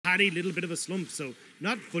had a little bit of a slump, so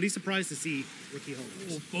not fully surprised to see Rookie home.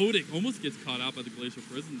 Well, Photic almost gets caught out by the Glacial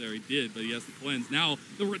Prison there. He did, but he has to cleanse. Now,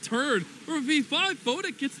 the return for V5.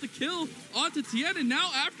 Photic gets the kill onto Tien, and now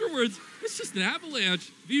afterwards, it's just an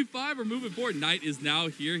avalanche. V5 are moving forward. Knight is now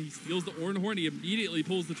here. He steals the Ornhorn. He immediately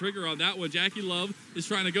pulls the trigger on that one. Jackie Love is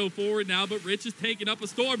trying to go forward now, but Rich is taking up a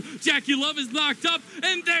storm. Jackie Love is knocked up,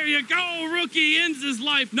 and there you go. Rookie ends his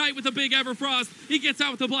life. Knight with a big Everfrost. He gets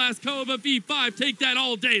out with the Blast Code, but V5 take that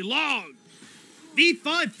all day long.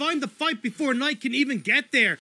 V5 find the fight before Knight can even get there.